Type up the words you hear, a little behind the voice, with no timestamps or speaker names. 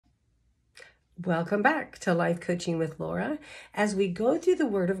Welcome back to Life Coaching with Laura as we go through the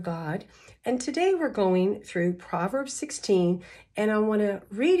Word of God. And today we're going through Proverbs 16, and I want to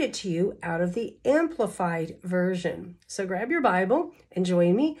read it to you out of the Amplified Version. So grab your Bible and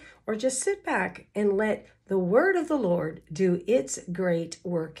join me, or just sit back and let the Word of the Lord do its great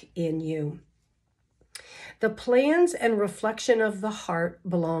work in you. The plans and reflection of the heart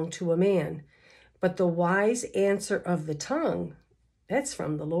belong to a man, but the wise answer of the tongue, that's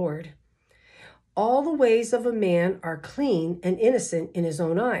from the Lord. All the ways of a man are clean and innocent in his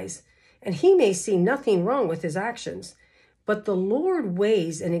own eyes, and he may see nothing wrong with his actions. But the Lord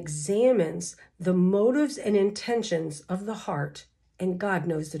weighs and examines the motives and intentions of the heart, and God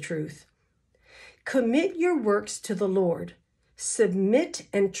knows the truth. Commit your works to the Lord. Submit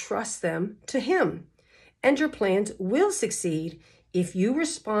and trust them to Him, and your plans will succeed if you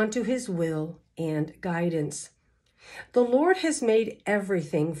respond to His will and guidance. The Lord has made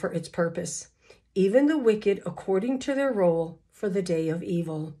everything for its purpose, even the wicked according to their role for the day of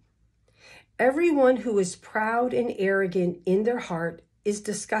evil. Everyone who is proud and arrogant in their heart is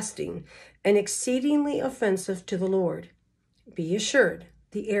disgusting and exceedingly offensive to the Lord. Be assured,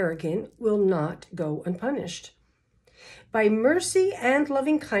 the arrogant will not go unpunished. By mercy and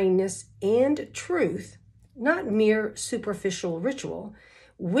loving kindness and truth, not mere superficial ritual,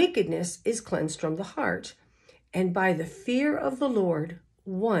 wickedness is cleansed from the heart, and by the fear of the Lord,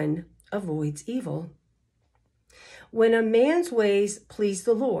 one avoids evil. When a man's ways please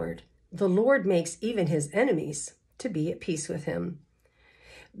the Lord makes even his enemies to be at peace with him.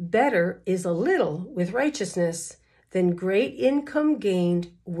 Better is a little with righteousness than great income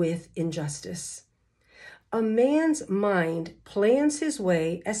gained with injustice. A man's mind plans his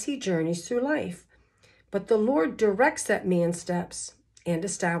way as he journeys through life, but the Lord directs that man's steps and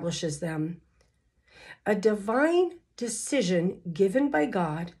establishes them. A divine decision given by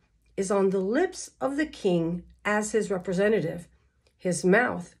God is on the lips of the king as his representative. His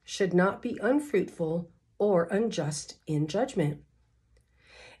mouth should not be unfruitful or unjust in judgment.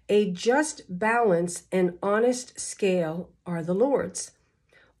 A just balance and honest scale are the Lord's.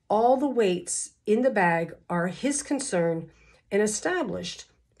 All the weights in the bag are His concern and established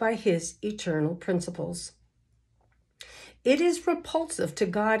by His eternal principles. It is repulsive to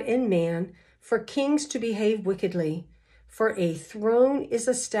God and man for kings to behave wickedly, for a throne is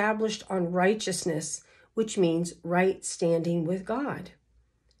established on righteousness, which means right standing with God.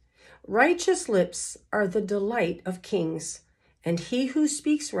 Righteous lips are the delight of kings, and he who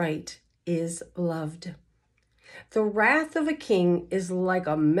speaks right is loved. The wrath of a king is like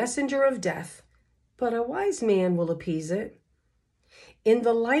a messenger of death, but a wise man will appease it. In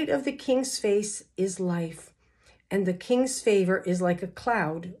the light of the king's face is life, and the king's favor is like a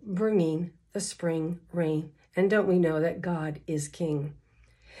cloud bringing the spring rain. And don't we know that God is king?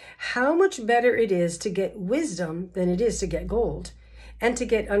 How much better it is to get wisdom than it is to get gold, and to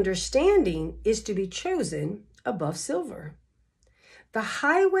get understanding is to be chosen above silver. The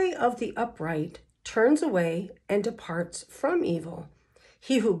highway of the upright turns away and departs from evil.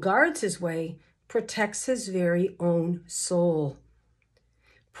 He who guards his way protects his very own soul.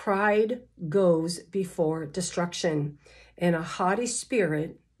 Pride goes before destruction, and a haughty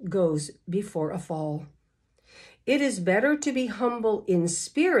spirit goes before a fall. It is better to be humble in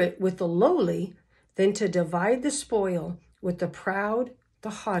spirit with the lowly than to divide the spoil with the proud,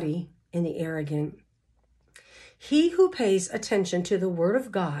 the haughty, and the arrogant. He who pays attention to the word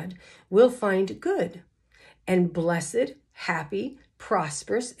of God will find good, and blessed, happy,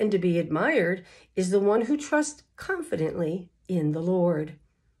 prosperous, and to be admired is the one who trusts confidently in the Lord.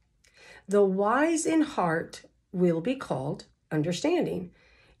 The wise in heart will be called understanding,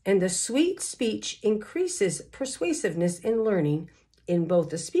 and the sweet speech increases persuasiveness in learning in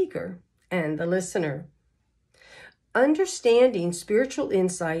both the speaker and the listener. Understanding spiritual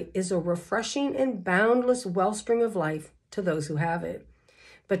insight is a refreshing and boundless wellspring of life to those who have it.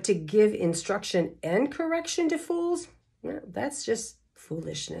 But to give instruction and correction to fools, that's just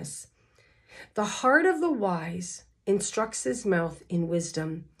foolishness. The heart of the wise instructs his mouth in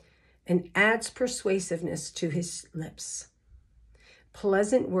wisdom and adds persuasiveness to his lips.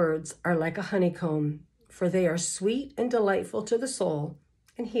 Pleasant words are like a honeycomb, for they are sweet and delightful to the soul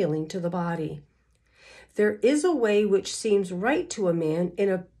and healing to the body. There is a way which seems right to a man,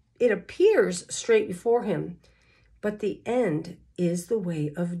 and it appears straight before him, but the end is the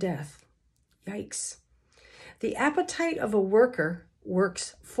way of death. Yikes. The appetite of a worker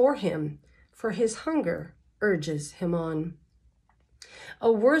works for him, for his hunger urges him on. A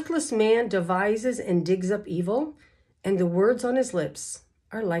worthless man devises and digs up evil, and the words on his lips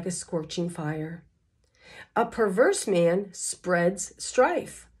are like a scorching fire. A perverse man spreads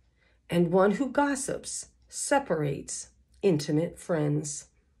strife, and one who gossips separates intimate friends.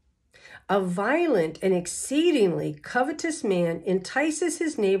 A violent and exceedingly covetous man entices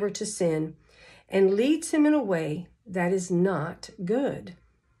his neighbor to sin and leads him in a way that is not good.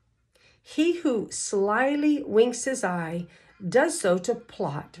 He who slyly winks his eye does so to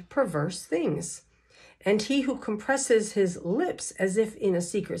plot perverse things, and he who compresses his lips as if in a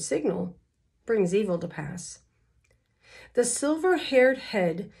secret signal brings evil to pass. The silver-haired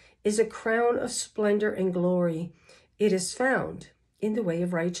head is a crown of splendor and glory. It is found in the way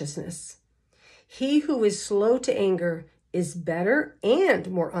of righteousness. He who is slow to anger is better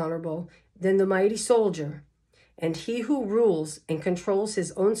and more honorable than the mighty soldier, and he who rules and controls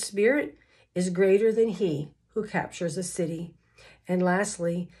his own spirit is greater than he who captures a city. And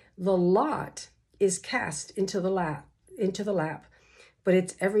lastly, the lot is cast into the lap, but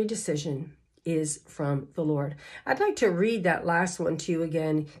its every decision is from the Lord. I'd like to read that last one to you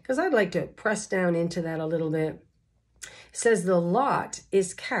again, because I'd like to press down into that a little bit. It says, the lot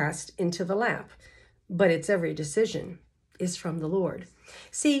is cast into the lap, but its every decision is from the Lord.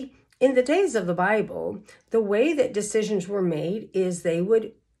 See, in the days of the Bible, the way that decisions were made is they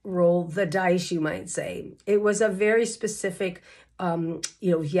would roll the dice, you might say. It was a very specific,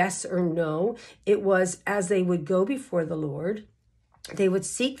 yes or no. It was as they would go before the Lord, they would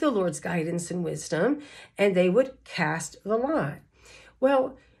seek the Lord's guidance and wisdom, and they would cast the lot.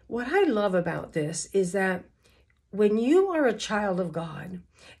 Well, what I love about this is that when you are a child of God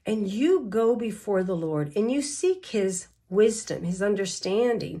and you go before the Lord and you seek his wisdom, his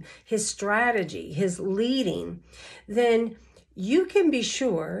understanding, his strategy, his leading, then you can be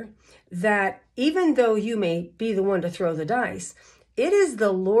sure that even though you may be the one to throw the dice, it is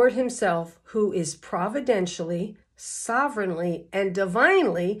the Lord himself who is providentially, sovereignly, and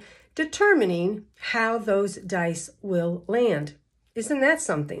divinely determining how those dice will land. Isn't that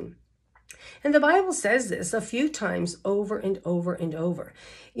something? And the Bible says this a few times over and over and over.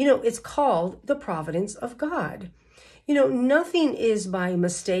 It's called the providence of God. Nothing is by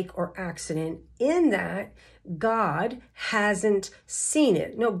mistake or accident in that God hasn't seen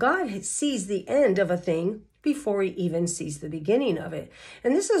it. No, God sees the end of a thing before he even sees the beginning of it.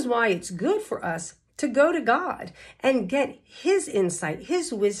 And this is why it's good for us to go to God and get his insight,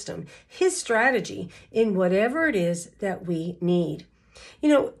 his wisdom, his strategy in whatever it is that we need.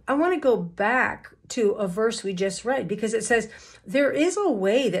 I want to go back to a verse we just read, because it says, there is a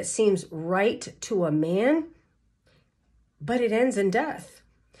way that seems right to a man, but it ends in death.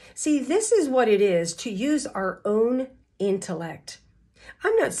 See, this is what it is to use our own intellect.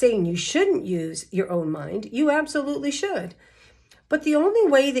 I'm not saying you shouldn't use your own mind. You absolutely should. But the only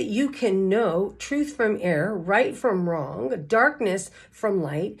way that you can know truth from error, right from wrong, darkness from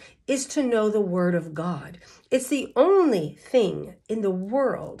light, is to know the Word of God. It's the only thing in the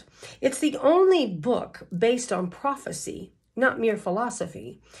world. It's the only book based on prophecy, not mere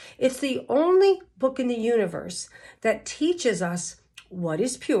philosophy. It's the only book in the universe that teaches us what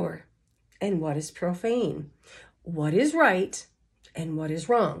is pure and what is profane, what is right and what is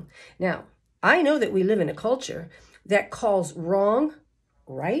wrong. Now, I know that we live in a culture that calls wrong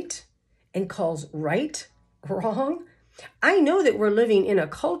right and calls right wrong. I know that we're living in a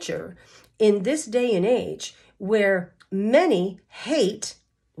culture in this day and age where many hate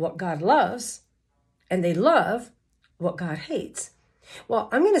what God loves and they love what God hates. Well,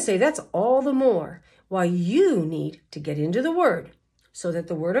 I'm going to say that's all the more why you need to get into the Word, so that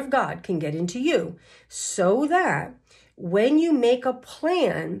the Word of God can get into you, so that when you make a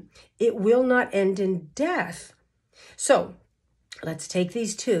plan, it will not end in death. So let's take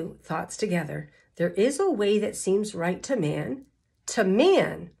these two thoughts together. There is a way that seems right to man,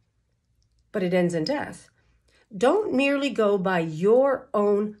 but it ends in death. Don't merely go by your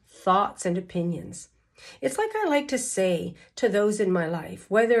own thoughts and opinions. It's like I like to say to those in my life,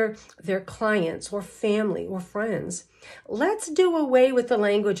 whether they're clients or family or friends, let's do away with the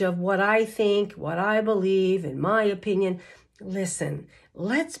language of what I think, what I believe, in my opinion. Listen,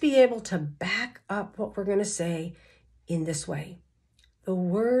 let's be able to back up what we're going to say in this way. The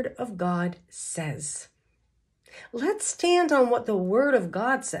Word of God says. Let's stand on what the Word of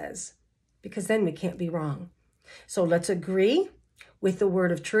God says, because then we can't be wrong. So let's agree with the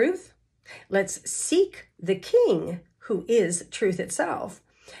word of truth. Let's seek the King who is truth itself.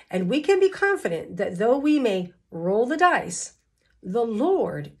 And we can be confident that though we may roll the dice, the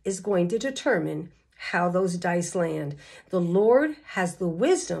Lord is going to determine how those dice land. The Lord has the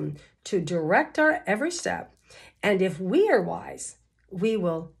wisdom to direct our every step. And if we are wise, we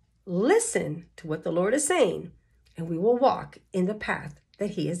will listen to what the Lord is saying, and we will walk in the path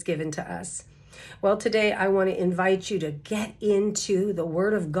that he has given to us. Well, today I want to invite you to get into the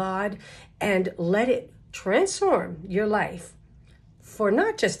Word of God and let it transform your life for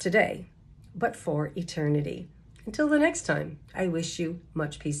not just today, but for eternity. Until the next time, I wish you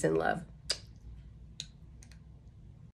much peace and love.